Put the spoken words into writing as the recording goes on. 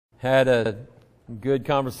Had a good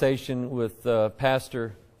conversation with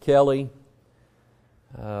Pastor Kelly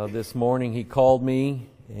this morning. He called me,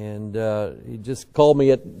 and he just called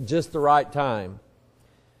me at just the right time.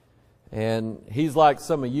 And he's like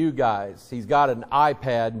some of you guys. He's got an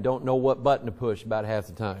iPad and don't know what button to push about half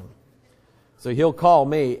the time. So he'll call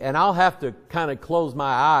me, and I'll have to kind of close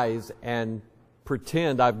my eyes and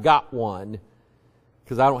pretend I've got one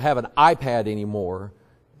because I don't have an iPad anymore.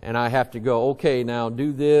 And I have to go, okay, now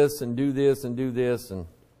do this and do this and do this. And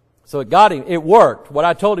so it got him. It worked. What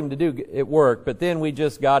I told him to do, it worked. But then we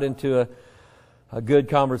just got into a good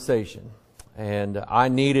conversation. And I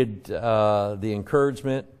needed the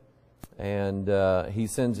encouragement. And he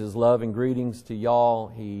sends his love and greetings to y'all.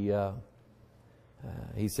 He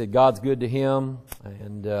said God's good to him.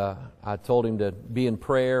 And I told him to be in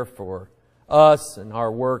prayer for us and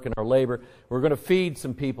our work and our labor. We're going to feed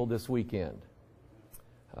some people this weekend.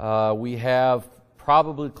 We have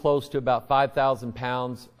probably close to about 5,000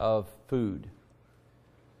 pounds of food.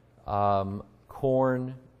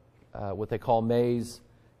 Corn, what they call maize,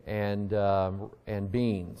 and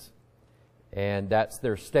beans. And that's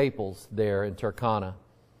their staples there in Turkana.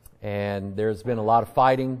 And there's been a lot of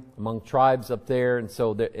fighting among tribes up there, and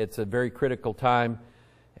so it's a very critical time.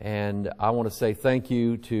 And I want to say thank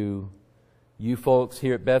you to you folks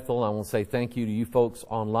here at Bethel. I want to say thank you to you folks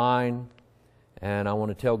online. And I want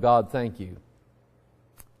to tell God thank you.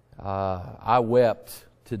 I wept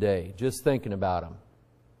today just thinking about Him.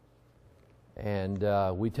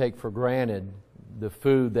 And we take for granted the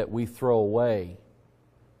food that we throw away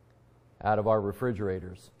out of our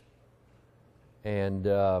refrigerators. And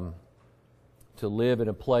to live in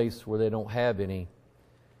a place where they don't have any,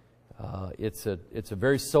 it's a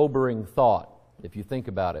very sobering thought if you think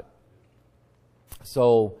about it.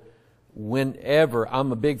 So whenever,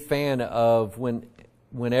 I'm a big fan of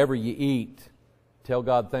whenever you eat, tell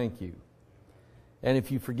God thank you. And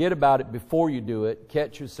if you forget about it before you do it,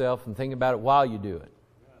 catch yourself and think about it while you do it.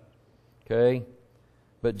 Okay?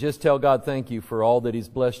 But just tell God thank you for all that He's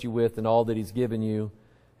blessed you with and all that He's given you.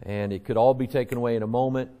 And it could all be taken away in a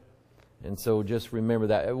moment. And so just remember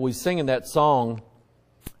that. We was singing that song,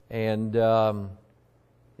 and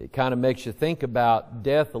it kind of makes you think about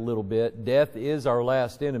death a little bit. Death is our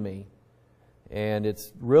last enemy. And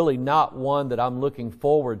it's really not one that I'm looking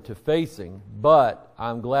forward to facing, but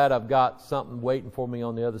I'm glad I've got something waiting for me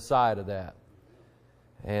on the other side of that.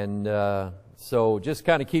 And so just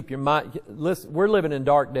kind of keep your mind. Listen, we're living in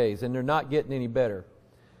dark days, and they're not getting any better.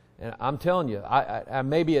 And I'm telling you,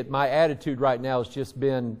 maybe my attitude right now has just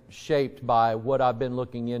been shaped by what I've been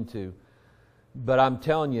looking into. But I'm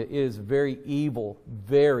telling you, it is a very evil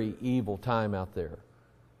time out there.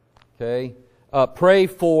 Okay? Pray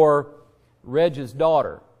for Reg's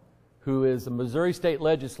daughter, who is a Missouri state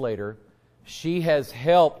legislator. She has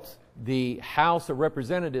helped the House of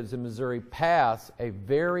Representatives in Missouri pass a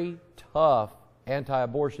very tough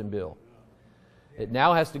anti-abortion bill. It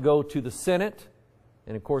now has to go to the Senate,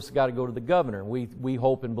 and of course it's got to go to the governor. We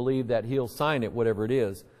hope and believe that he'll sign it, whatever it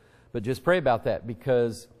is. But just pray about that,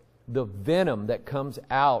 because the venom that comes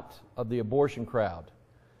out of the abortion crowd,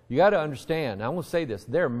 you got to understand, I want to say this,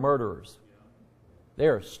 they're murderers. They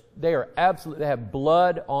are absolutely, they have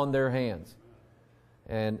blood on their hands.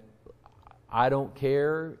 And I don't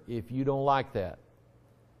care if you don't like that.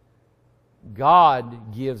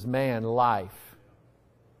 God gives man life.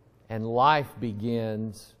 And life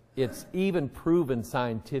begins, it's even proven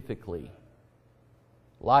scientifically,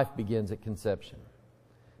 life begins at conception.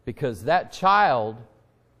 Because that child,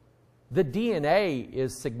 the DNA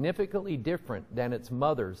is significantly different than its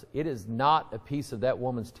mother's. It is not a piece of that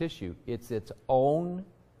woman's tissue. It's its own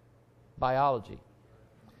biology.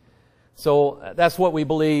 So that's what we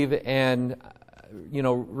believe. And,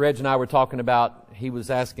 Reg and I were talking about, he was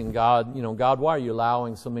asking God, God, why are you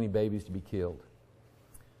allowing so many babies to be killed?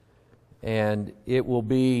 And it will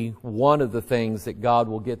be one of the things that God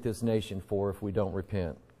will get this nation for if we don't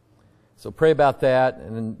repent. So pray about that.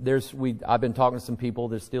 And I've been talking to some people.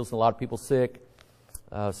 There's still a lot of people sick.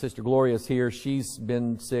 Sister Gloria's here. She's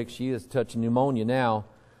been sick. She is touching pneumonia now.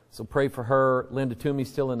 So pray for her. Linda Toomey's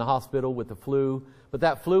still in the hospital with the flu. But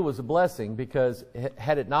that flu was a blessing, because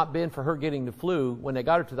had it not been for her getting the flu, when they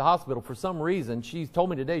got her to the hospital, for some reason, she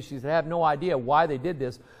told me today, she said, I have no idea why they did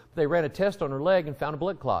this. But they ran a test on her leg and found a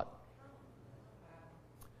blood clot.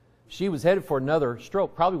 She was headed for another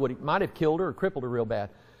stroke, probably what might have killed her or crippled her real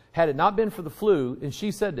bad. Had it not been for the flu, and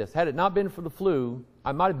she said this, had it not been for the flu,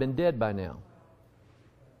 I might have been dead by now.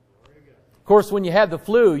 Of course, when you have the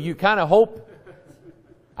flu, you kind of hope,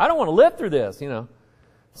 I don't want to live through this,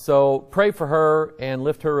 So pray for her and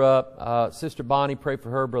lift her up. Sister Bonnie, pray for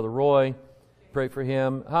her. Brother Roy. Pray for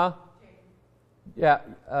him. Huh? Yeah.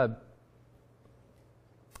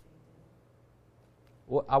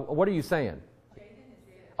 What are you saying?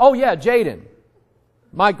 Oh yeah, Jaden,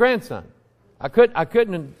 my grandson. I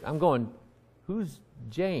couldn't. I'm going. Who's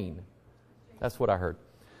Jane? That's what I heard.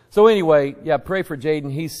 So anyway, yeah, pray for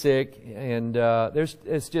Jaden. He's sick, and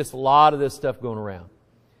it's just a lot of this stuff going around,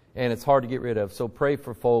 and it's hard to get rid of. So pray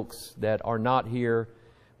for folks that are not here,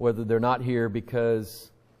 whether they're not here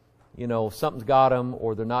because, you know, something's got them,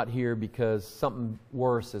 or they're not here because something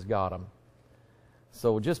worse has got them.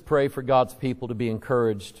 So just pray for God's people to be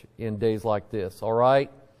encouraged in days like this. All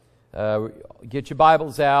right, get your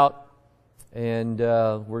Bibles out, and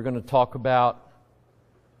we're going to talk about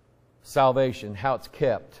salvation, how it's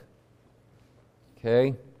kept.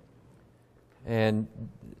 Okay? And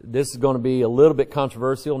this is going to be a little bit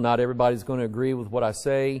controversial. Not everybody's going to agree with what I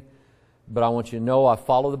say, but I want you to know I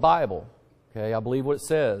follow the Bible. Okay? I believe what it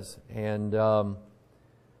says. And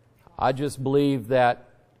I just believe that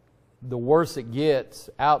the worse it gets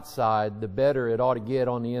outside, the better it ought to get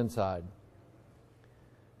on the inside.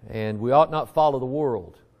 And we ought not follow the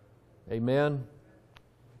world. Amen?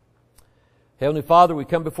 Heavenly Father, we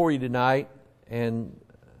come before you tonight, and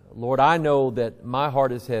Lord, I know that my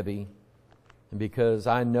heart is heavy because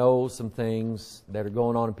I know some things that are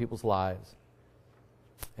going on in people's lives,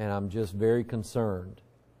 and I'm just very concerned.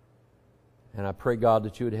 And I pray, God,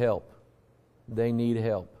 that you would help. They need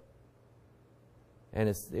help. And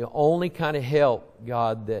it's the only kind of help,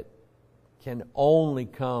 God, that can only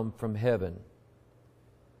come from heaven.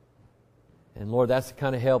 And Lord, that's the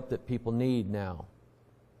kind of help that people need now.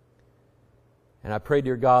 And I pray,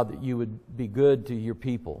 dear God, that you would be good to your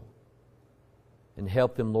people and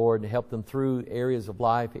help them, Lord, and help them through areas of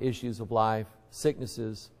life, issues of life,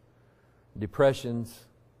 sicknesses, depressions,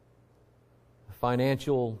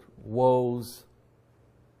 financial woes,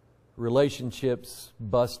 relationships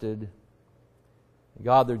busted.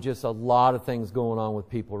 God, there's just a lot of things going on with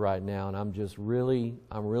people right now, and I'm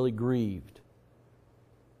really grieved.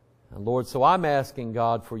 And Lord, so I'm asking,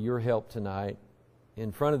 God, for your help tonight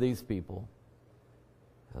in front of these people.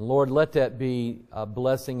 And Lord, let that be a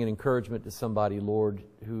blessing and encouragement to somebody, Lord,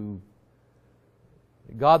 who,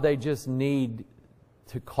 God, they just need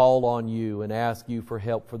to call on you and ask you for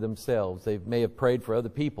help for themselves. They may have prayed for other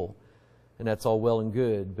people, and that's all well and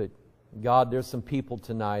good. But God, there's some people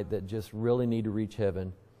tonight that just really need to reach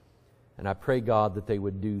heaven. And I pray, God, that they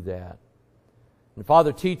would do that. And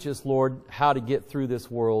Father, teach us, Lord, how to get through this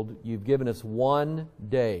world. You've given us one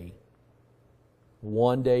day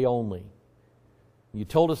only. You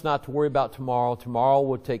told us not to worry about tomorrow. Tomorrow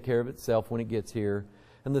will take care of itself when it gets here.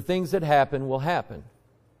 And the things that happen will happen.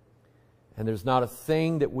 And there's not a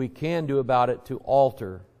thing that we can do about it to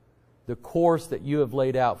alter the course that you have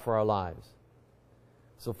laid out for our lives.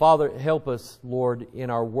 So Father, help us, Lord, in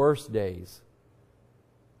our worst days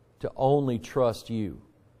to only trust you.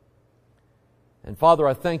 And Father,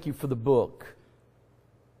 I thank you for the book.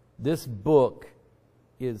 This book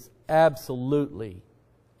is absolutely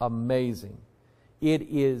amazing. It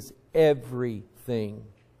is everything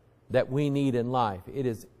that we need in life. It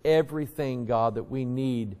is everything, God, that we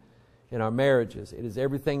need in our marriages. It is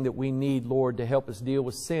everything that we need, Lord, to help us deal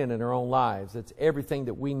with sin in our own lives. It's everything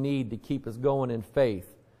that we need to keep us going in faith.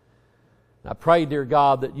 And I pray, dear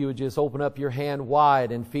God, that you would just open up your hand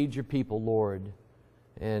wide and feed your people, Lord,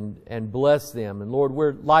 and bless them. And Lord,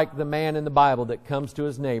 we're like the man in the Bible that comes to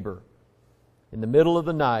his neighbor in the middle of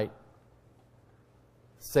the night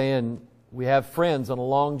saying, we have friends on a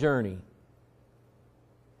long journey,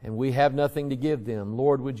 and we have nothing to give them.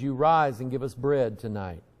 Lord, would you rise and give us bread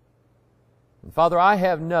tonight? And Father, I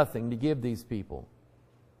have nothing to give these people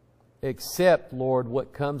except, Lord,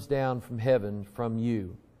 what comes down from heaven from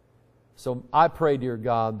you. So I pray, dear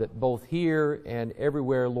God, that both here and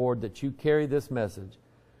everywhere, Lord, that you carry this message.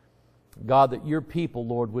 God, that your people,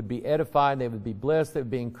 Lord, would be edified, they would be blessed, they would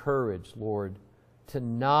be encouraged, Lord, to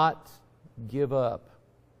not give up,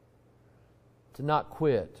 to not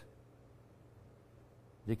quit,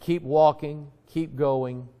 to keep walking, keep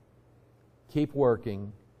going, keep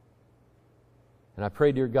working. And I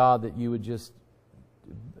pray, dear God, that you would just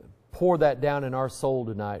pour that down in our soul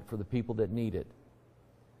tonight for the people that need it.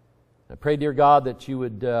 I pray, dear God, that you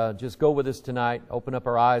would just go with us tonight, open up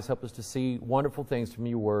our eyes, help us to see wonderful things from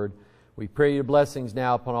your word. We pray your blessings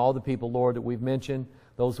now upon all the people, Lord, that we've mentioned,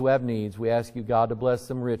 those who have needs. We ask you, God, to bless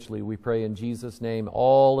them richly. We pray in Jesus' name.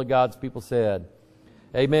 All of God's people said,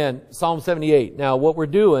 amen. Psalm 78. Now, what we're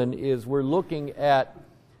doing is we're looking at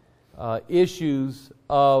issues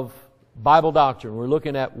of Bible doctrine. We're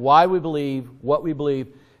looking at why we believe, what we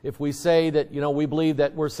believe, If we say that, we believe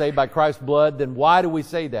that we're saved by Christ's blood, then why do we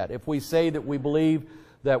say that? If we say that we believe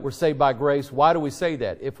that we're saved by grace, why do we say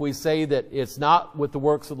that? If we say that it's not with the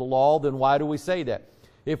works of the law, then why do we say that?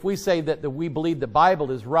 If we say that we believe the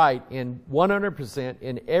Bible is right in 100%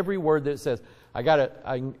 in every word that it says, I got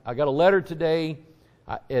a letter today.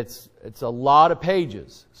 It's a lot of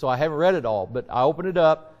pages, so I haven't read it all. But I opened it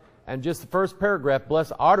up, and just the first paragraph, I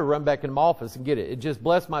ought to run back in my office and get it. It just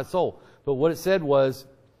blessed my soul. But what it said was,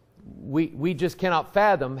 we just cannot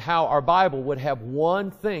fathom how our Bible would have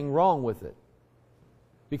one thing wrong with it.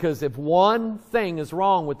 Because if one thing is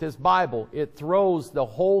wrong with this Bible, it throws the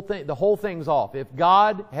whole thing's off. If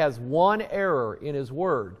God has one error in His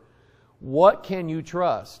Word, what can you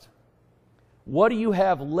trust? What do you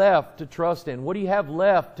have left to trust in? What do you have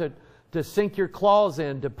left to sink your claws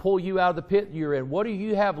in, to pull you out of the pit you're in? What do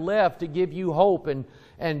you have left to give you hope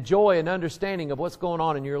and joy and understanding of what's going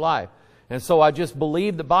on in your life? And so I just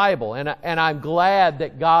believe the Bible, and I'm glad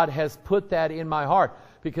that God has put that in my heart,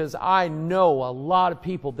 because I know a lot of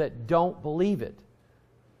people that don't believe it.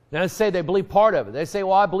 Now, let's say they believe part of it. They say,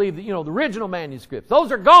 well, I believe that, the original manuscripts.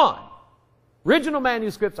 Those are gone. Original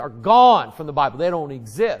manuscripts are gone from the Bible. They don't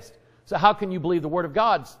exist. So how can you believe the Word of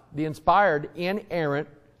God's the inspired, inerrant?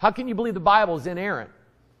 How can you believe the Bible is inerrant?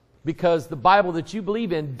 Because the Bible that you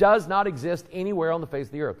believe in does not exist anywhere on the face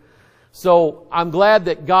of the earth. So I'm glad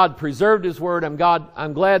that God preserved His Word. I'm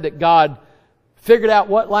glad that God figured out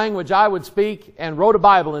what language I would speak and wrote a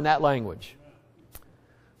Bible in that language.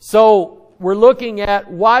 So we're looking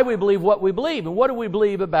at why we believe what we believe. And what do we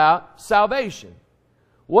believe about salvation?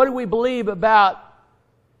 What do we believe about,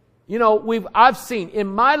 I've seen, in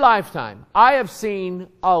my lifetime, I have seen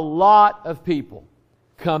a lot of people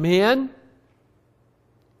come in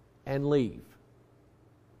and leave.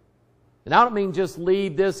 And I don't mean just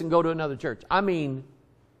leave this and go to another church. I mean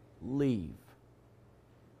leave.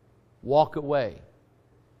 Walk away.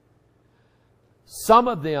 Some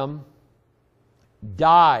of them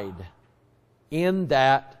died in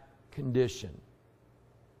that condition.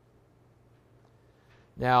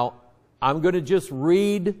 Now, I'm going to just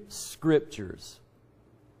read scriptures.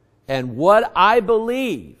 And what I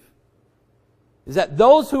believe is that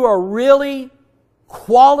those who are really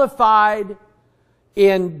qualified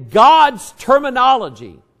in God's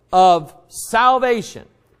terminology of salvation,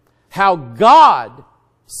 how God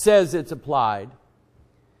says it's applied,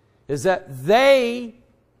 is that they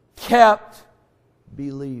kept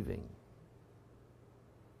believing.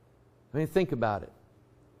 I mean, think about it.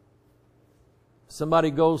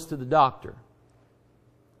 Somebody goes to the doctor.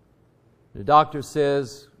 The doctor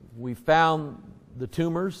says, we found the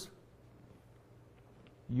tumors.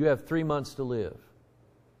 You have 3 months to live.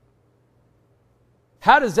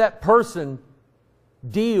 How does that person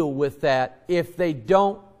deal with that if they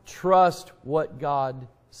don't trust what God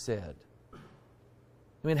said?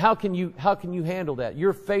 I mean, how can you handle that?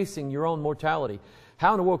 You're facing your own mortality.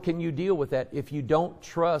 How in the world can you deal with that if you don't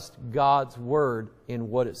trust God's Word in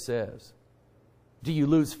what it says? Do you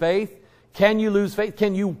lose faith? Can you lose faith?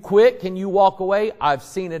 Can you quit? Can you walk away? I've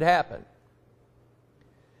seen it happen.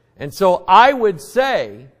 And so I would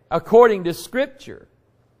say, according to Scripture,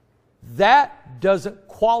 that doesn't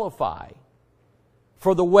qualify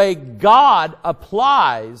for the way God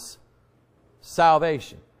applies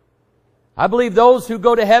salvation. I believe those who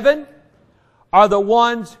go to heaven are the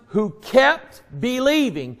ones who kept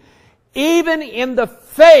believing, even in the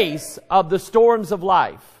face of the storms of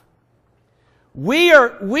life. We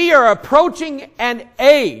are approaching an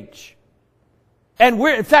age, and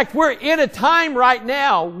we're in a time right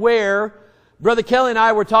now where Brother Kelly and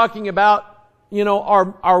I were talking about,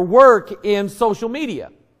 our work in social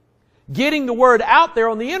media, getting the word out there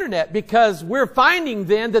on the internet, because we're finding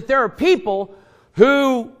then that there are people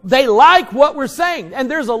who they like what we're saying. And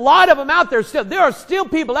there's a lot of them out there still. There are still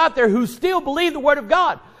people out there who still believe the Word of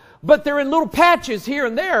God. But they're in little patches here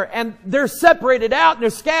and there. And they're separated out and they're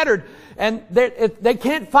scattered. And they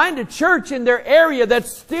can't find a church in their area that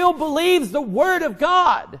still believes the Word of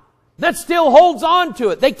God. That still holds on to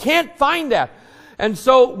it. They can't find that. And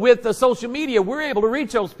so with the social media, we're able to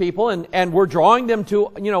reach those people. And we're drawing them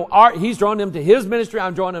to, he's drawing them to his ministry.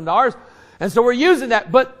 I'm drawing them to ours. And so we're using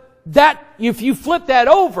that. But that, if you flip that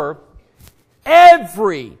over,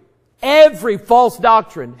 every false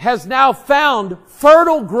doctrine has now found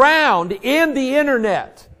fertile ground in the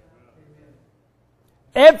internet.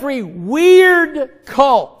 Every weird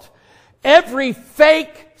cult, every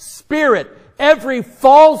fake spirit, every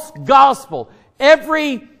false gospel,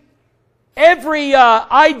 every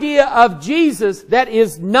idea of Jesus that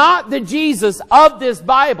is not the Jesus of this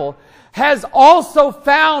Bible has also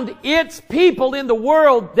found its people in the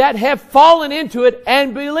world that have fallen into it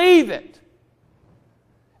and believe it.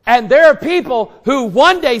 And there are people who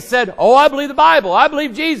one day said, oh, I believe the Bible, I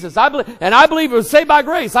believe Jesus, I believe it was saved by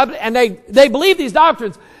grace, and they believe these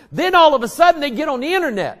doctrines. Then all of a sudden they get on the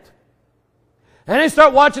internet. And they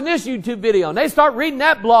start watching this YouTube video, and they start reading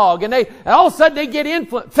that blog, and all of a sudden they get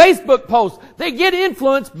influenced. Facebook posts, they get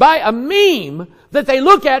influenced by a meme that they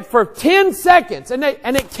look at for 10 seconds, and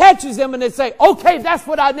it catches them, and they say, okay, that's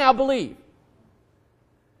what I now believe.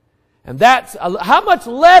 And that's, how much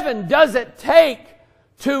leaven does it take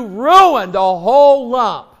to ruin the whole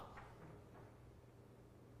lump?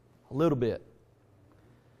 A little bit.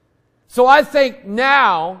 So I think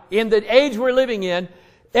now, in the age we're living in,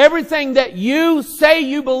 everything that you say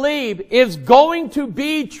you believe is going to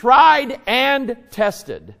be tried and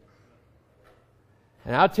tested.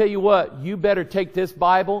 And I'll tell you what, you better take this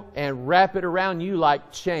Bible and wrap it around you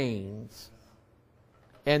like chains.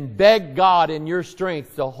 And beg God in your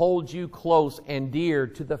strength to hold you close and dear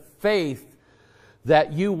to the faith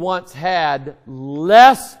that you once had,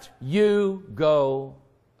 lest you go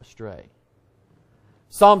astray.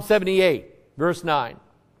 Psalm 78, verse 9.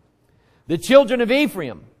 The children of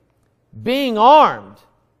Ephraim, being armed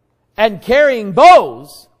and carrying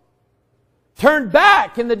bows, turned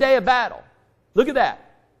back in the day of battle. Look at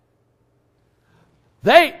that.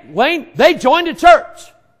 They joined a church.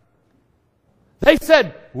 They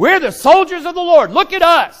said, we're the soldiers of the Lord. Look at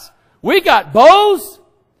us. We got bows.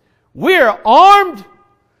 We're armed.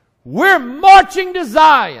 We're marching to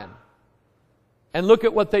Zion. And look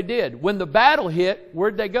at what they did. When the battle hit,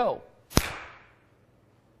 where'd they go?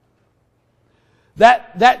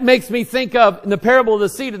 That makes me think of in the parable of the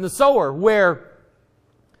seed and the sower, where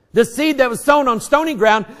the seed that was sown on stony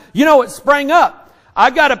ground, you know, it sprang up.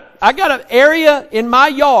 I got an area in my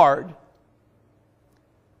yard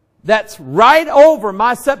that's right over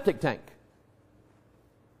my septic tank.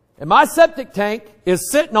 And my septic tank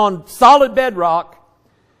is sitting on solid bedrock.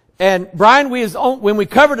 And Brian, when we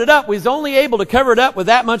covered it up, we was only able to cover it up with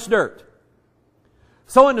that much dirt.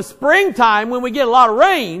 So in the springtime, when we get a lot of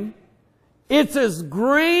rain, it's as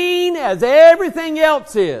green as everything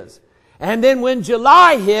else is. And then when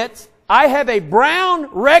July hits, I have a brown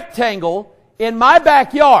rectangle in my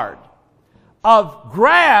backyard of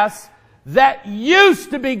grass that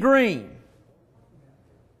used to be green.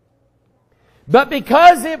 But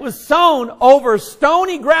because it was sown over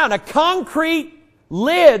stony ground, a concrete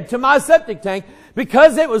lid to my septic tank,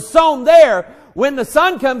 because it was sown there, when the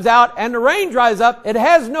sun comes out and the rain dries up, it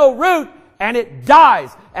has no root and it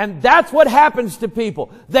dies. And that's what happens to people.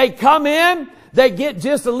 They come in, they get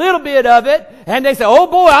just a little bit of it, and they say, oh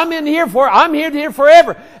boy, I'm here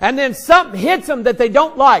forever. And then something hits them that they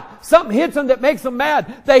don't like. Something hits them that makes them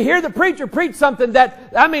mad. They hear the preacher preach something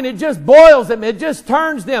that, it just boils them. It just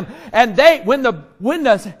turns them. And when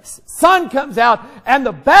the sun comes out and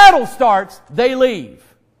the battle starts, they leave.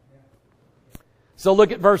 So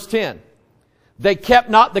look at verse 10. They kept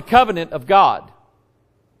not the covenant of God.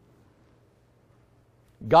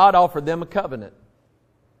 God offered them a covenant.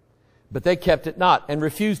 But they kept it not, and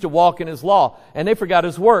refused to walk in His law. And they forgot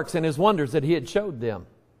His works and His wonders that He had showed them.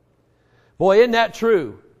 Boy, isn't that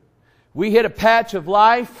true? We hit a patch of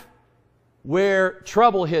life where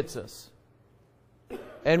trouble hits us.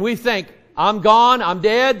 And we think, I'm gone, I'm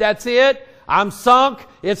dead, that's it, I'm sunk,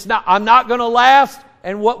 I'm not going to last.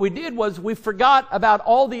 And what we did was we forgot about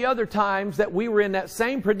all the other times that we were in that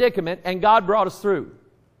same predicament and God brought us through.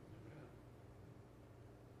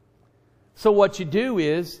 So what you do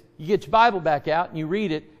is, you get your Bible back out and you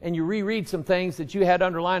read it and you reread some things that you had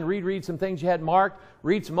underlined, reread some things you had marked,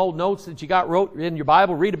 read some old notes that you wrote in your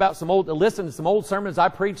Bible, listen to some old sermons I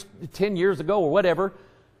preached 10 years ago or whatever.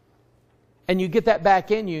 And you get that back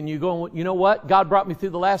in you and you go, you know what? God brought me through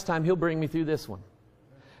the last time, He'll bring me through this one.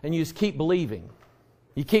 And you just keep believing.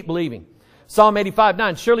 You keep believing. Psalm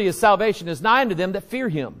 85:9, surely His salvation is nigh unto them that fear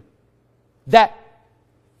Him. That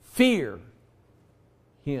fear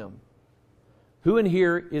Him. Who in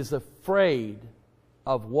here is afraid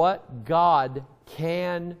of what God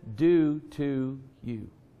can do to you?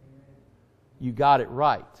 You got it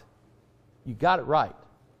right. You got it right.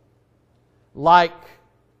 Like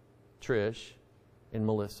Trish and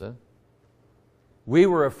Melissa, we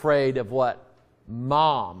were afraid of what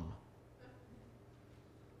Mom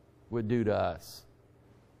would do to us.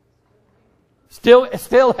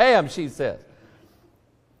 Still am, she says.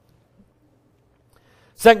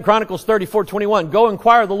 2 Chronicles 34:21. Go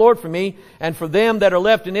inquire of the Lord for me and for them that are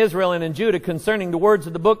left in Israel and in Judah concerning the words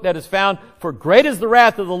of the book that is found. For great is the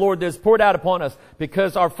wrath of the Lord that is poured out upon us,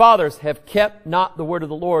 because our fathers have kept not the word of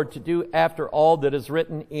the Lord to do after all that is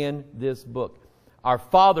written in this book. Our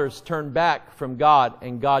fathers turned back from God,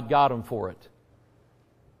 and God got them for it.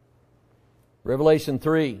 Revelation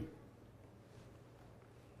 3.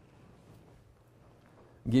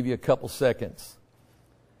 I'll give you a couple seconds.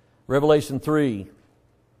 Revelation 3.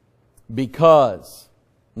 Because.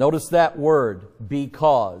 Notice that word,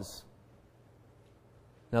 because.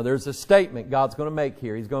 Now there's a statement God's going to make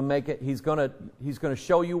here. He's going to make it. He's going to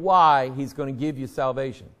show you why He's going to give you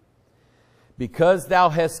salvation. Because thou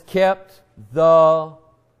hast kept the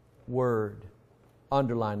word.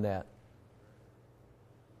 Underline that.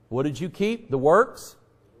 What did you keep? The works?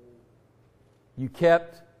 You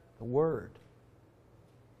kept the word.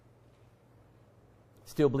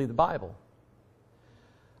 Still believe the Bible.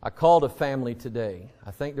 I called a family today. I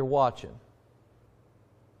think they're watching.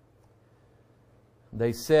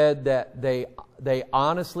 They said that they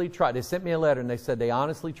honestly tried. They sent me a letter and they said they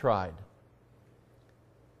honestly tried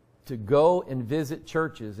to go and visit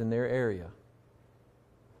churches in their area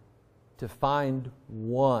to find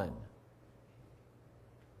one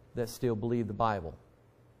that still believed the Bible.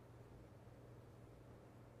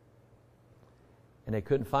 And they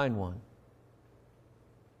couldn't find one.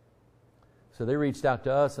 So they reached out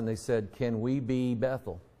to us and they said, can we be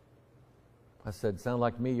Bethel? I said, sound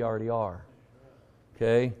like to me you already are.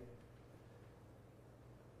 Okay?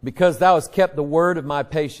 Because thou hast kept the word of my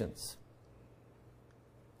patience,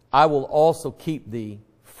 I will also keep thee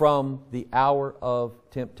from the hour of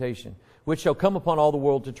temptation, which shall come upon all the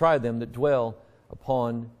world to try them that dwell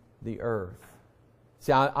upon the earth.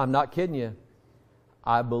 See, I'm not kidding you.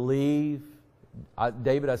 I believe,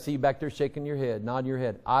 David, I see you back there shaking your head, nodding your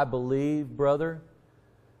head. I believe, brother,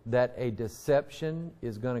 that a deception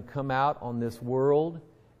is going to come out on this world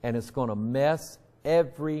and it's going to mess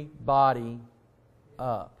everybody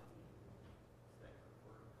up.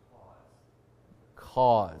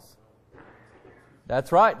 Cause.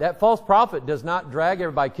 That's right. That false prophet does not drag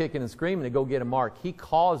everybody kicking and screaming to go get a mark. He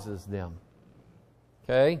causes them.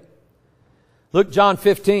 Okay? Look, John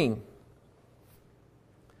 15.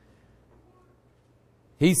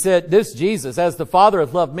 He said, this Jesus, as the Father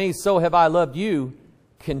hath loved me, so have I loved you.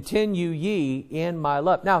 Continue ye in my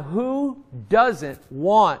love. Now, who doesn't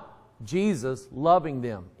want Jesus loving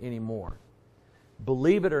them anymore?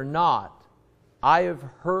 Believe it or not, I have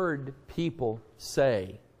heard people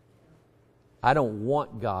say, I don't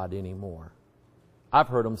want God anymore. I've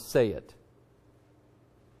heard them say it.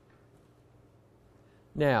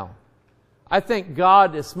 Now, I think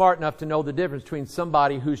God is smart enough to know the difference between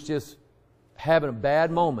somebody who's just having a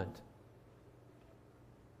bad moment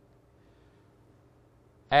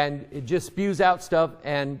and it just spews out stuff,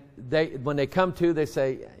 and when they come to, they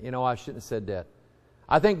say, you know, I shouldn't have said that.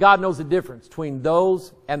 I think God knows the difference between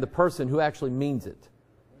those and the person who actually means it.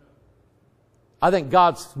 I think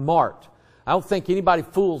God's smart. I don't think anybody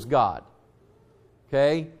fools God.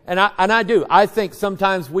 Okay? And I do. I think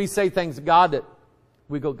sometimes we say things to God that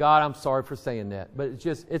we go, God, I'm sorry for saying that. But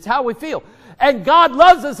it's how we feel. And God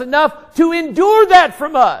loves us enough to endure that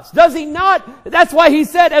from us. Does He not? That's why He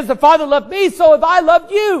said, as the Father loved me, so have I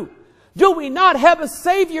loved you. Do we not have a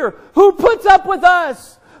Savior who puts up with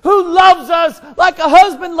us? Who loves us like a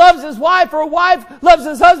husband loves his wife, or a wife loves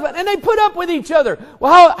his husband, and they put up with each other.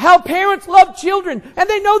 Well, how parents love children, and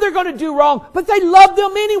they know they're going to do wrong, but they love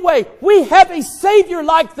them anyway. We have a Savior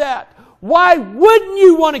like that. Why wouldn't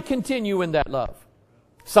you want to continue in that love?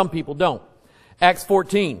 Some people don't. Acts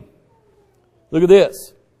 14. Look at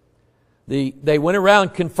this. They went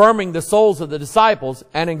around confirming the souls of the disciples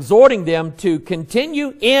and exhorting them to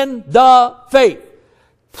continue in the faith.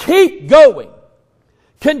 Keep going.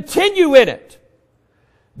 Continue in it.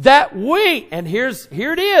 That we, and here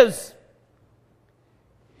it is.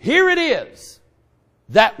 Here it is.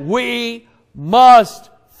 That we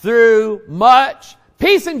must, through much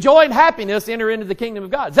peace and joy and happiness, enter into the kingdom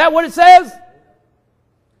of God. Is that what it says?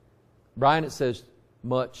 Brian, it says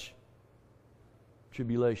much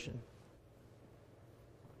tribulation.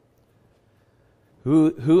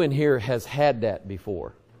 Who in here has had that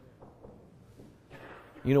before?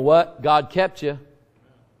 You know what? God kept you.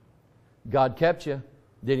 God kept you.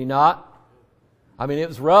 Did He not? I mean, it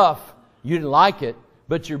was rough. You didn't like it,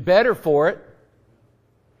 but you're better for it.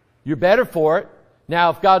 You're better for it.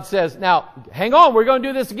 Now, if God says, now, hang on, we're going to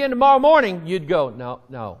do this again tomorrow morning, you'd go, no,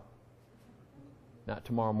 not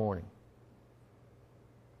tomorrow morning.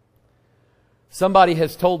 Somebody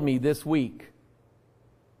has told me this week,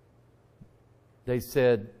 they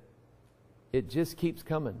said, it just keeps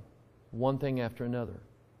coming, one thing after another.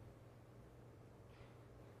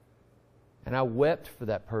 And I wept for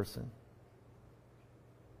that person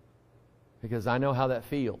because I know how that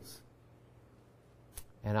feels.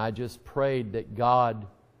 And I just prayed that God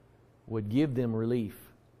would give them relief.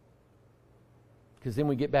 Because then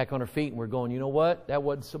we get back on our feet and we're going, you know what? That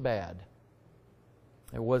wasn't so bad.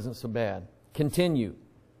 It wasn't so bad. Continue.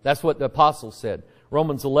 That's what the apostles said.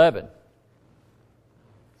 Romans 11.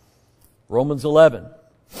 Romans 11.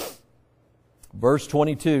 Verse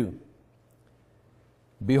 22.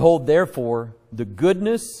 Behold, therefore, the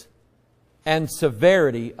goodness and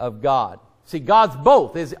severity of God. See, God's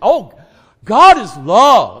both. God is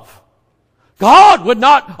love.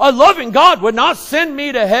 A loving God would not send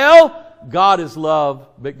me to hell. God is love,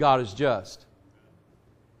 but God is just.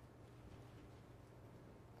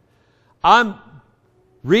 I'm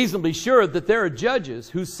reasonably sure that there are judges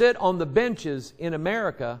who sit on the benches in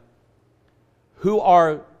America who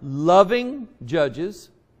are loving judges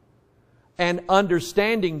and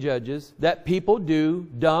understanding judges, that people do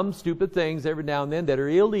dumb, stupid things every now and then that are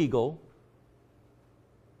illegal.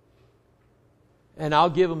 And I'll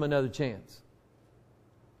give them another chance.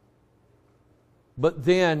 But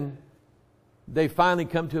then they finally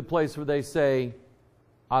come to a place where they say,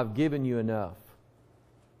 I've given you enough.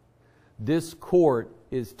 This court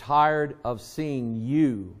is tired of seeing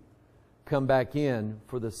you come back in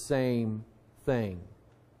for the same thing.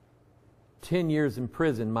 10 years in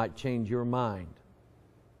prison might change your mind.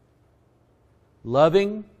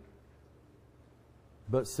 Loving,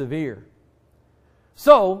 but severe.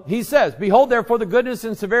 So, he says, behold therefore the goodness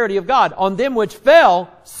and severity of God. On them which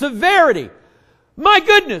fell, severity. My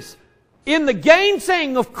goodness! In the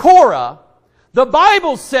gainsaying of Korah, the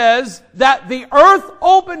Bible says that the earth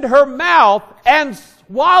opened her mouth and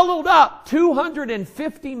swallowed up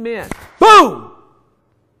 250 men. Boom!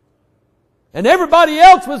 And everybody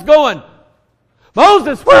else was going,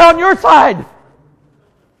 Moses, we're on your side.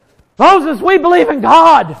 Moses, we believe in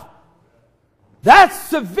God. That's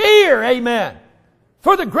severe, amen.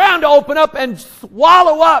 For the ground to open up and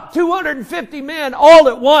swallow up 250 men all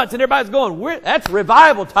at once. And everybody's going, that's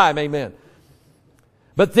revival time, amen.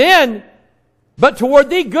 But toward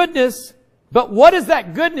thee goodness, but what is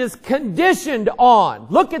that goodness conditioned on?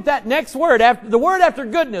 Look at that next word. The word after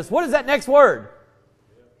goodness, what is that next word?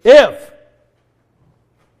 If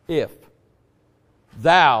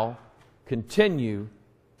thou continue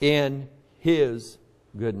in His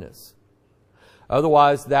goodness.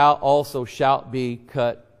 Otherwise, thou also shalt be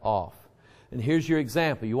cut off. And here's your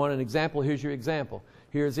example. You want an example? Here's your example.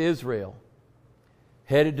 Here's Israel,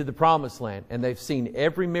 headed to the promised land. And they've seen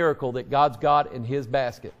every miracle that God's got in His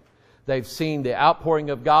basket. They've seen the outpouring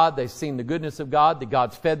of God. They've seen the goodness of God. That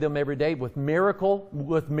God's fed them every day with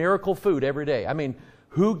miracle food every day. I mean,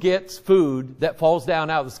 who gets food that falls down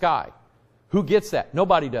out of the sky? Who gets that?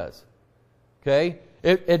 Nobody does. Okay?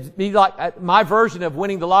 It'd be like my version of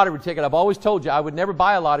winning the lottery ticket. I've always told you I would never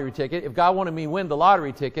buy a lottery ticket. If God wanted me to win the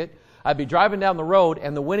lottery ticket, I'd be driving down the road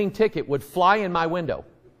and the winning ticket would fly in my window.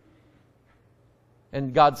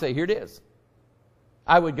 And God'd say, here it is.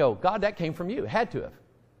 I would go, God, that came from you. It had to have.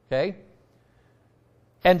 Okay?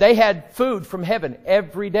 And they had food from heaven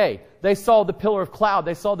every day. They saw the pillar of cloud.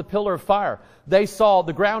 They saw the pillar of fire. They saw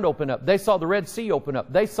the ground open up. They saw the Red Sea open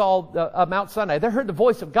up. They saw Mount Sinai. They heard the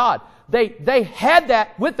voice of God. They had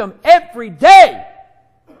that with them every day.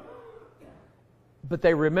 But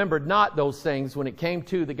they remembered not those things when it came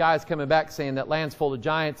to the guys coming back saying that land's full of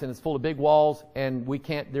giants and it's full of big walls and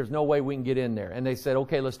there's no way we can get in there. And they said,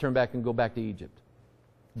 okay, let's turn back and go back to Egypt.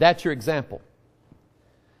 That's your example.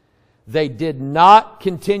 They did not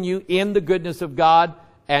continue in the goodness of God,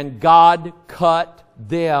 and God cut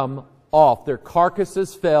them off. Their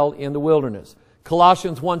carcasses fell in the wilderness.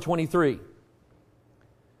 Colossians 1:23.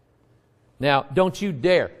 Now, don't you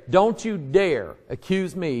dare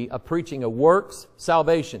accuse me of preaching a works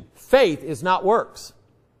salvation. Faith is not works.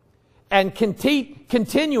 And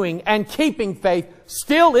continuing and keeping faith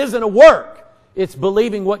still isn't a work. It's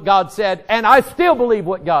believing what God said, and I still believe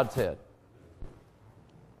what God said.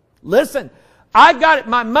 Listen, I got it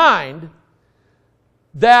in my mind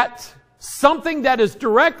that something that is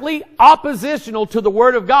directly oppositional to the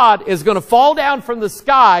Word of God is going to fall down from the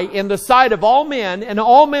sky in the sight of all men, and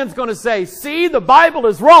all men's going to say, see, the Bible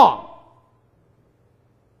is wrong.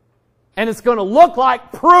 And it's going to look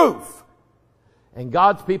like proof. And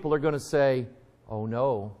God's people are going to say, oh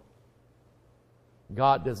no,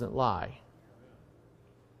 God doesn't lie.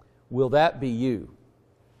 Will that be you?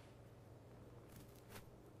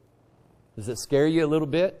 Does it scare you a little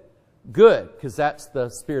bit? Good, because that's the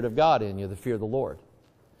Spirit of God in you, the fear of the Lord.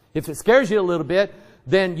 If it scares you a little bit,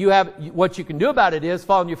 then you have, what you can do about it is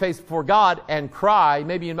fall on your face before God and cry.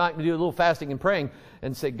 Maybe you might do a little fasting and praying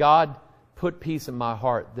and say, God, put peace in my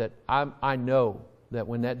heart that I know that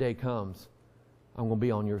when that day comes, I'm going to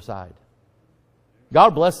be on your side. God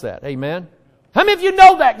will bless that. Amen. How many of you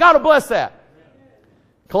know that? God will bless that.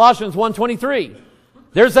 Colossians 1:23.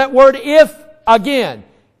 There's that word if again.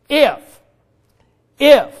 If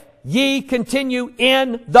ye continue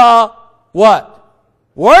in the what?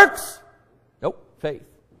 Works? Nope. Faith.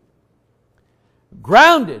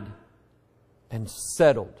 Grounded and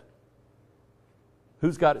settled.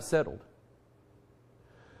 Who's got it settled?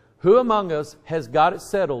 Who among us has got it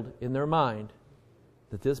settled in their mind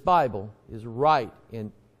that this Bible is right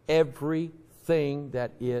in everything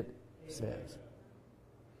that it says?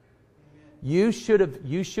 You should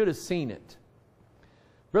have seen it.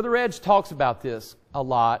 Brother Edge talks about this a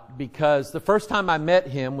lot because the first time I met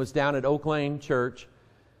him was down at Oak Lane Church,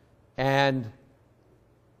 and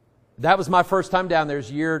that was my first time down there. It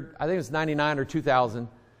was year, I think it was 99 or 2000,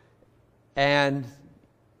 and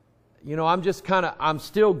you know, I'm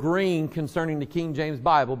still green concerning the King James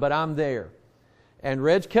Bible, but I'm there. And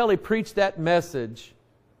Reg Kelly preached that message,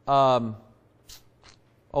 don't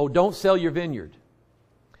sell your vineyard.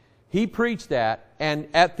 He preached that, and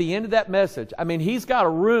at the end of that message, I mean, he's got a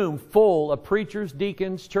room full of preachers,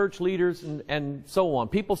 deacons, church leaders, and so on.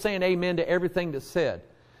 People saying amen to everything that's said.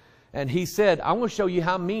 And he said, I'm going to show you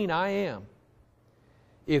how mean I am.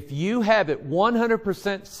 If you have it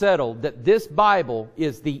 100% settled that this Bible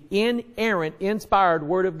is the inerrant, inspired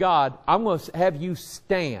Word of God, I'm going to have you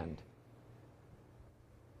stand.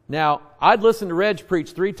 Now, I'd listened to Reg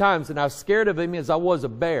preach 3 times, and I was scared of him as I was a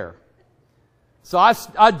bear. So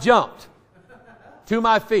I jumped to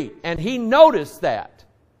my feet, and he noticed that.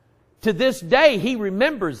 To this day, he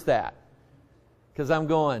remembers that. Because I'm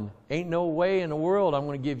going, ain't no way in the world I'm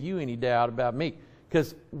going to give you any doubt about me.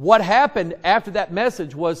 Because what happened after that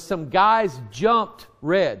message was some guys jumped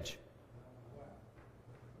Reg.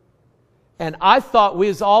 And I thought we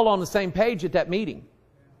was all on the same page at that meeting.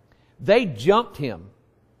 They jumped him.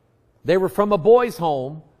 They were from a boys'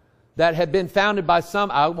 home that had been founded by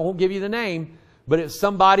I won't give you the name, but it's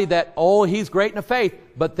somebody that, he's great in the faith,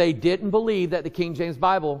 but they didn't believe that the King James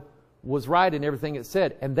Bible was right in everything it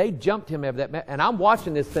said. And they jumped him after that. And I'm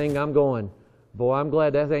watching this thing, I'm going, boy, I'm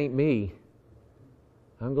glad that ain't me.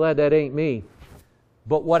 I'm glad that ain't me.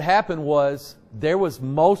 But what happened was,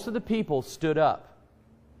 most of the people stood up.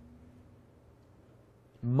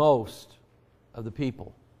 Most of the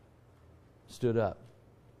people stood up.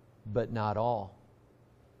 But not all.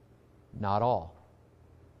 Not all.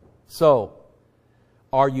 So,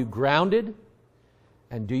 are you grounded?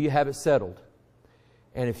 And do you have it settled?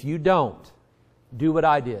 And if you don't, do what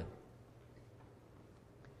I did.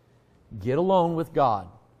 Get alone with God.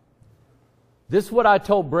 This is what I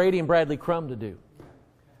told Brady and Bradley Crum to do.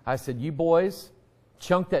 I said, you boys,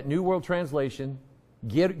 chunk that New World Translation,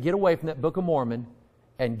 get away from that Book of Mormon,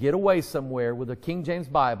 and get away somewhere with a King James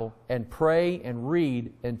Bible and pray and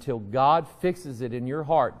read until God fixes it in your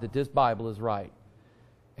heart that this Bible is right.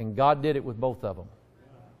 And God did it with both of them.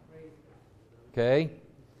 Okay?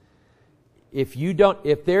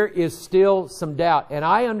 If there is still some doubt, and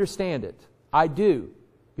I understand it, I do,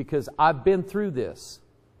 because I've been through this.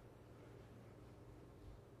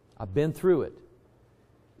 I've been through it.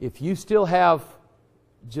 If you still have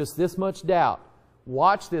just this much doubt,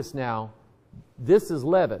 watch this now. This is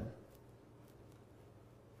leaven.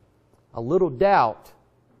 A little doubt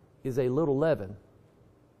is a little leaven.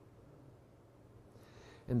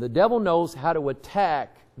 And the devil knows how to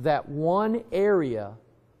attack that one area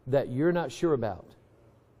that you're not sure about.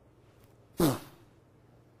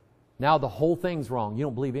 Now the whole thing's wrong. You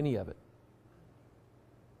don't believe any of it.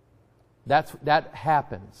 That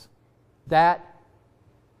happens. That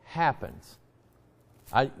happens.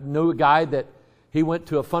 I knew a guy that he went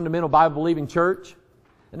to a fundamental Bible-believing church,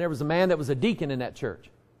 and there was a man that was a deacon in that church.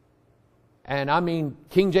 And I mean,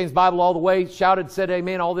 King James Bible all the way, shouted, said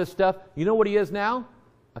amen, all this stuff. You know what he is now?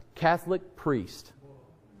 A Catholic priest.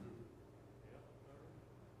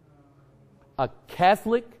 A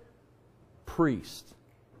Catholic priest.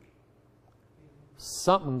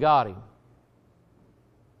 Something got him.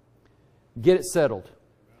 Get it settled.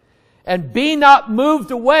 And be not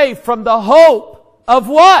moved away from the hope of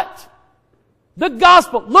what? The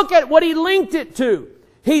gospel. Look at what he linked it to.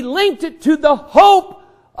 He linked it to the hope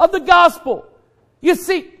of the gospel. You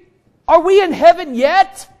see, are we in heaven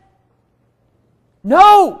yet?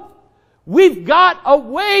 No. We've got a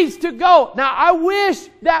ways to go. Now, I wish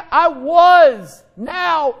that I was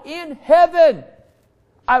now in heaven.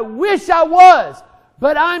 I wish I was,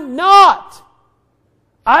 but I'm not.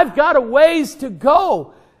 I've got a ways to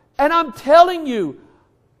go. And I'm telling you,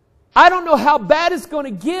 I don't know how bad it's going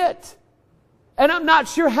to get. And I'm not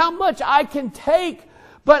sure how much I can take.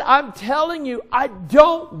 But I'm telling you, I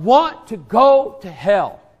don't want to go to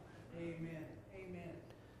hell.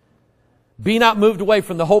 Be not moved away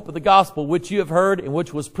from the hope of the gospel which you have heard and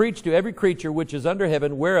which was preached to every creature which is under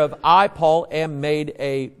heaven, whereof I, Paul, am made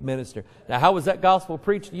a minister. Now, how was that gospel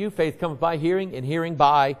preached to you? Faith cometh by hearing, and hearing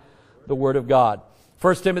by the word of God.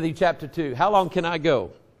 1 Timothy chapter 2. How long can I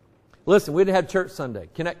go? Listen, we didn't have church Sunday.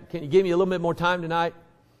 Can you give me a little bit more time tonight?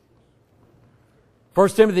 1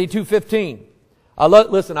 Timothy 2:15. I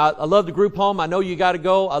love the group home. I know you got to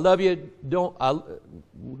go. I love you.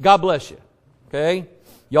 God bless you. Okay?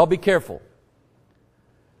 Y'all be careful.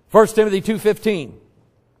 1 Timothy 2:15.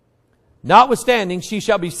 Notwithstanding, she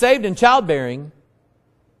shall be saved in childbearing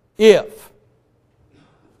if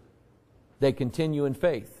they continue in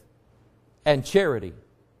faith and charity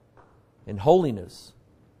and holiness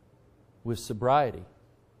with sobriety.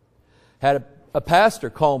 Had a pastor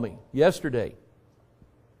call me yesterday.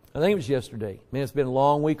 I think it was yesterday. Man, it's been a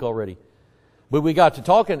long week already. But we got to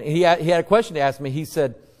talking. He had a question to ask me. He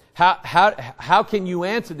said, how can you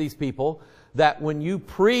answer these people that when you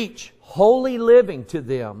preach holy living to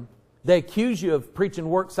them, they accuse you of preaching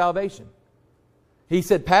work salvation? He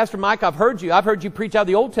said, Pastor Mike, I've heard you preach out of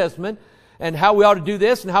the Old Testament and how we ought to do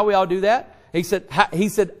this and how we ought to do that. He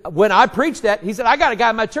said, when I preach that, he said, I got a guy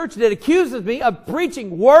in my church that accuses me of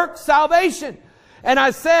preaching work salvation. And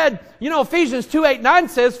I said, Ephesians 2:8-9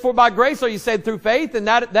 says, for by grace are you saved through faith, and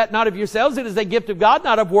that not of yourselves. It is a gift of God,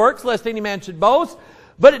 not of works, lest any man should boast.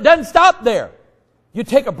 But it doesn't stop there. You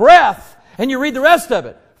take a breath and you read the rest of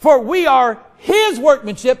it. For we are His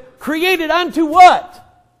workmanship, created unto what?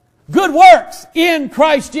 Good works in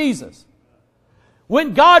Christ Jesus.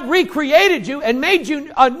 When God recreated you and made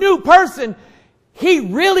you a new person, He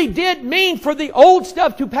really did mean for the old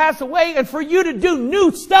stuff to pass away and for you to do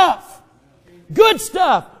new stuff. Good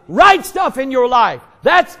stuff, right stuff in your life.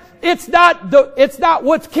 It's not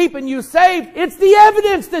what's keeping you saved. It's the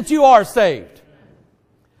evidence that you are saved.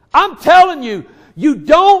 I'm telling you, you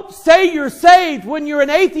don't say you're saved when you're an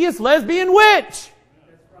atheist, lesbian, witch.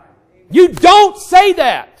 You don't say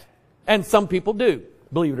that. And some people do,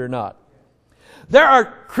 believe it or not. There are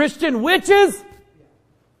Christian witches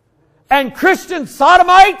and Christian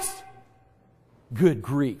sodomites. Good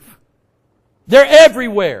grief. They're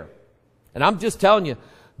everywhere. And I'm just telling you,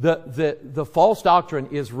 the false doctrine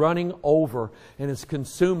is running over and is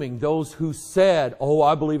consuming those who said, oh,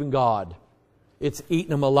 I believe in God. It's eating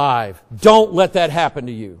them alive. Don't let that happen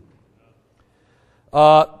to you.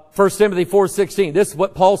 1 Timothy 4:16. This is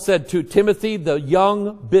what Paul said to Timothy, the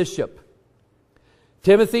young bishop.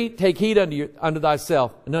 Timothy, take heed unto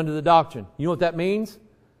thyself and unto the doctrine. You know what that means?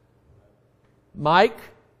 Mike,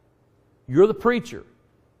 you're the preacher.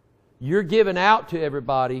 You're giving out to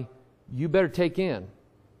everybody. You better take in.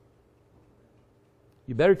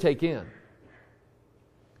 You better take in.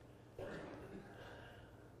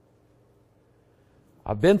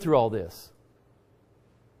 I've been through all this.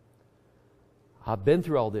 I've been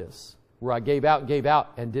through all this where I gave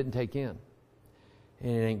out and didn't take in.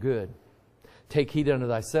 And it ain't good. Take heed unto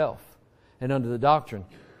thyself and unto the doctrine.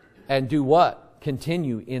 And do what?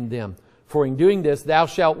 Continue in them. For in doing this thou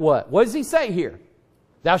shalt what? What does he say here?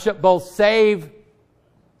 Thou shalt both save.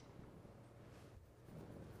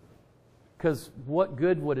 Because what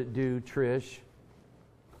good would it do, Trish,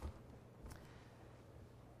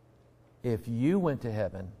 if you went to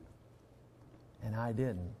heaven and I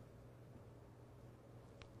didn't?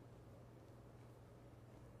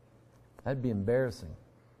 That'd be embarrassing.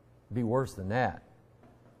 It'd be worse than that.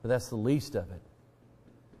 But that's the least of it.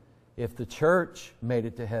 If the church made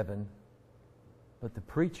it to heaven, but the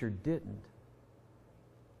preacher didn't,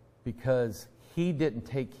 because he didn't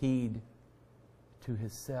take heed to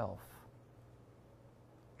himself.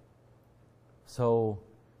 So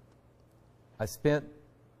I spent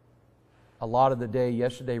a lot of the day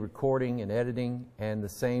yesterday recording and editing, and the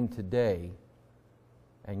same today.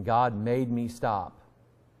 And God made me stop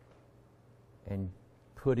and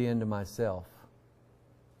put into myself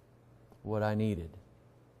what I needed.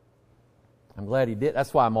 I'm glad He did.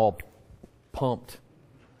 That's why I'm all pumped.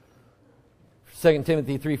 2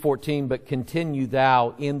 Timothy 3:14, but continue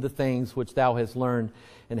thou in the things which thou hast learned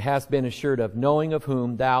and hast been assured of, knowing of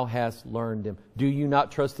whom thou hast learned them. Do you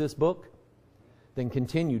not trust this book? Then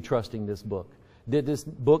continue trusting this book. Did this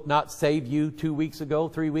book not save you 2 weeks ago,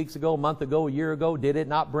 3 weeks ago, a month ago, a year ago? Did it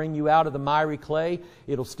not bring you out of the miry clay?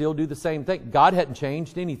 It'll still do the same thing. God hadn't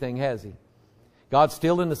changed anything, has He? God's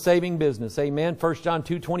still in the saving business. Amen. 1 John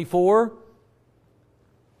 2:24.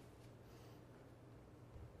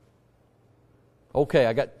 Okay,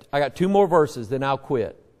 I got 2 more verses, then I'll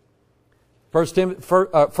quit. 1 John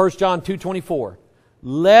 2:24.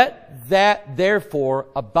 Let that therefore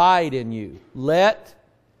abide in you. Let,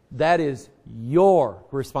 that is your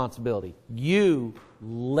responsibility. You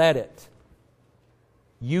let it.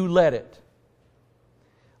 You let it.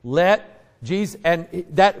 Let Jesus, and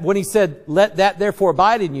that when he said, let that therefore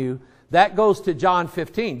abide in you, that goes to John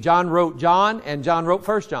 15. John wrote John and John wrote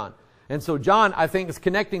 1 John. And so John, I think, is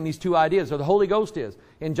connecting these two ideas, or the Holy Ghost is.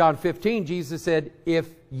 In John 15, Jesus said, if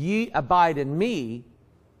ye abide in me,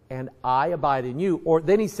 and I abide in you. Or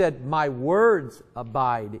then he said, my words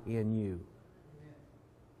abide in you.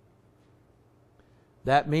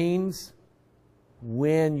 That means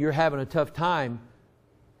when you're having a tough time,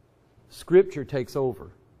 Scripture takes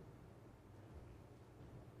over.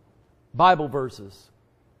 Bible verses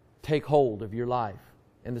take hold of your life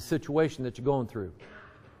and the situation that you're going through.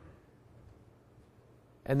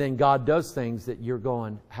 And then God does things that you're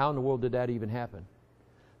going, how in the world did that even happen?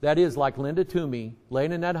 That is like Linda Toomey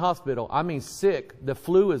laying in that hospital. I mean, sick. The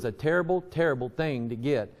flu is a terrible, terrible thing to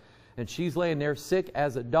get. And she's laying there sick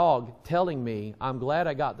as a dog telling me, I'm glad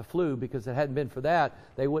I got the flu, because if it hadn't been for that,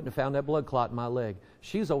 they wouldn't have found that blood clot in my leg.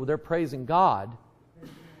 She's over there praising God.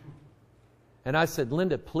 And I said,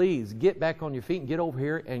 Linda, please get back on your feet and get over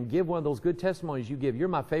here and give one of those good testimonies you give. You're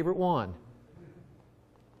my favorite one.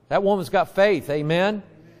 That woman's got faith. Amen?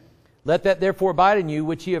 Let that therefore abide in you,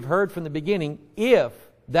 which ye have heard from the beginning. If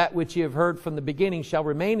that which ye have heard from the beginning shall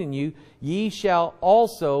remain in you, ye shall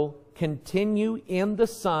also continue in the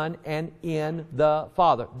Son and in the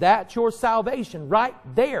Father. That's your salvation right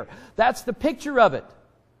there. That's the picture of it.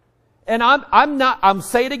 And I'm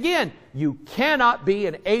say it again. You cannot be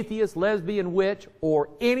an atheist, lesbian, witch, or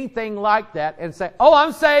anything like that and say, oh,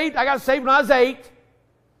 I'm saved. I got saved when I was 8.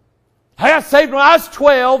 I got saved when I was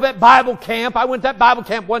 12 at Bible camp. I went to that Bible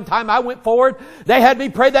camp one time. I went forward. They had me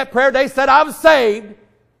pray that prayer. They said I was saved.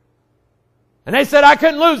 And they said I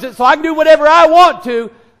couldn't lose it, so I can do whatever I want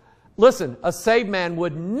to. Listen, a saved man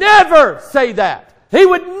would never say that. He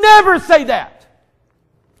would never say that.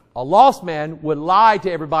 A lost man would lie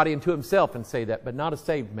to everybody and to himself and say that, but not a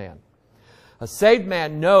saved man. A saved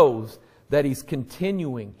man knows that he's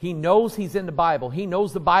continuing. He knows he's in the Bible. He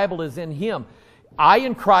knows the Bible is in him. I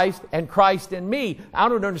in Christ and Christ in me. I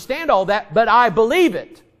don't understand all that, but I believe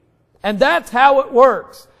it. And that's how it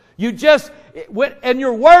works. You just, in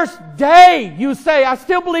your worst day, you say, I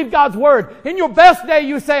still believe God's Word. In your best day,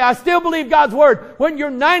 you say, I still believe God's Word. When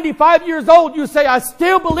you're 95 years old, you say, I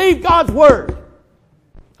still believe God's Word.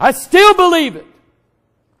 I still believe it.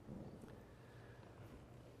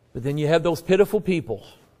 But then you have those pitiful people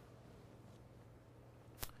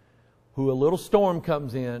who a little storm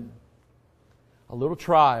comes in, a little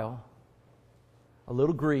trial, a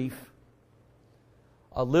little grief,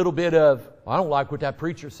 a little bit of, I don't like what that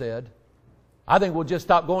preacher said. I think we'll just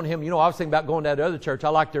stop going to him. You know, I was thinking about going to that other church. I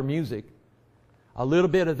like their music. A little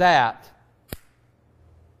bit of that,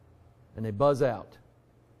 and they buzz out.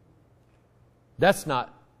 That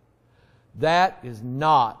is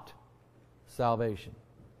not salvation.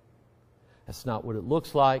 That's not what it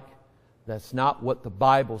looks like. That's not what the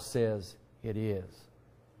Bible says it is.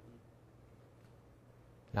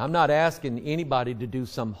 Now, I'm not asking anybody to do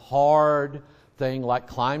some hard thing like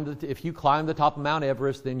if you climb the top of Mount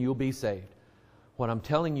Everest, then you'll be saved. What I'm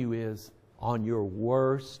telling you is, on your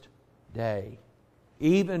worst day,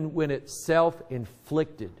 even when it's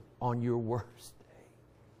self-inflicted, on your worst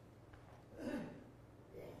day,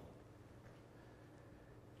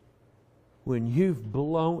 when you've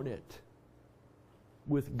blown it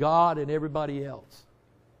with God and everybody else,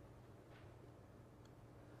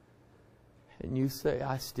 and you say,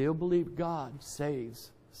 I still believe God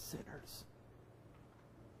saves sinners.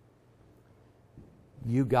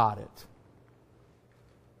 You got it.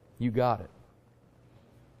 You got it.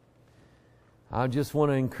 I just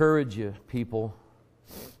want to encourage you, people.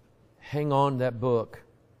 Hang on to that book.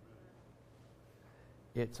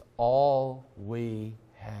 It's all we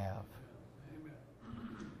have.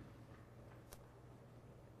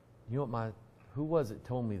 You know what who was it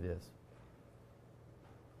told me this?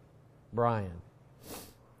 Brian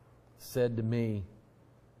said to me,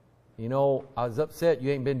 you know, I was upset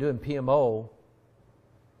you ain't been doing PMO,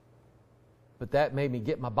 but that made me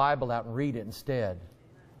get my Bible out and read it instead.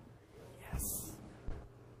 Yes.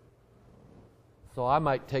 So I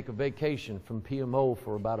might take a vacation from PMO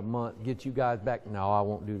for about a month, get you guys back. No, I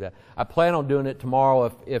won't do that. I plan on doing it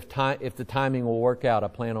tomorrow if the timing will work out. I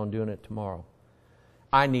plan on doing it tomorrow.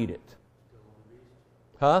 I need it.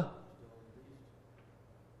 Huh?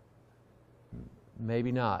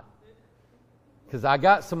 Maybe not. Because I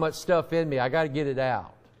got so much stuff in me, I got to get it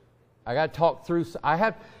out. I got to talk through.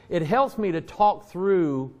 It helps me to talk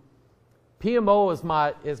through. PMO is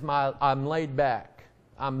my. I'm laid back.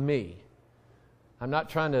 I'm me. I'm not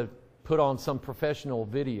trying to put on some professional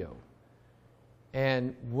video.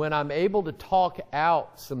 And when I'm able to talk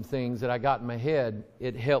out some things that I got in my head,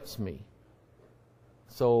 it helps me.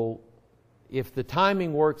 So if the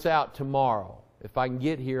timing works out tomorrow, if I can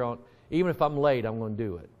get here on, even if I'm late, I'm going to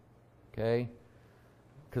do it. Okay?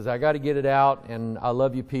 Because I got to get it out, and I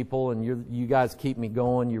love you people, and you guys keep me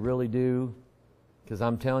going. You really do. Because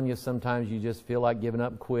I'm telling you, sometimes you just feel like giving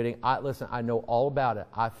up and quitting. Listen, I know all about it.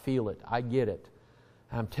 I feel it. I get it.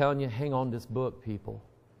 And I'm telling you, hang on to this book, people.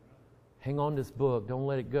 Hang on to this book. Don't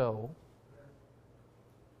let it go.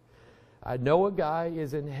 I know a guy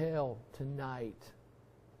is in hell tonight.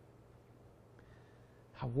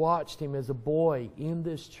 I watched him as a boy in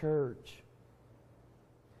this church.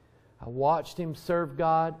 I watched him serve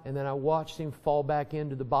God, and then I watched him fall back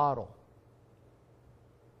into the bottle.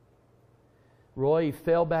 Roy, he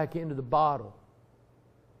fell back into the bottle.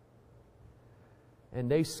 And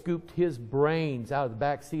they scooped his brains out of the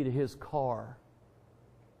back seat of his car.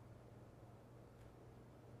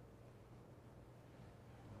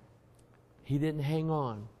 He didn't hang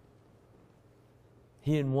on.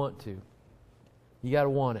 He didn't want to. You got to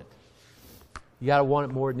want it. You got to want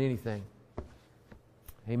it more than anything.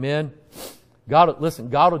 Amen. God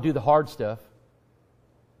will do the hard stuff.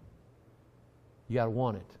 You got to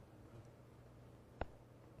want it.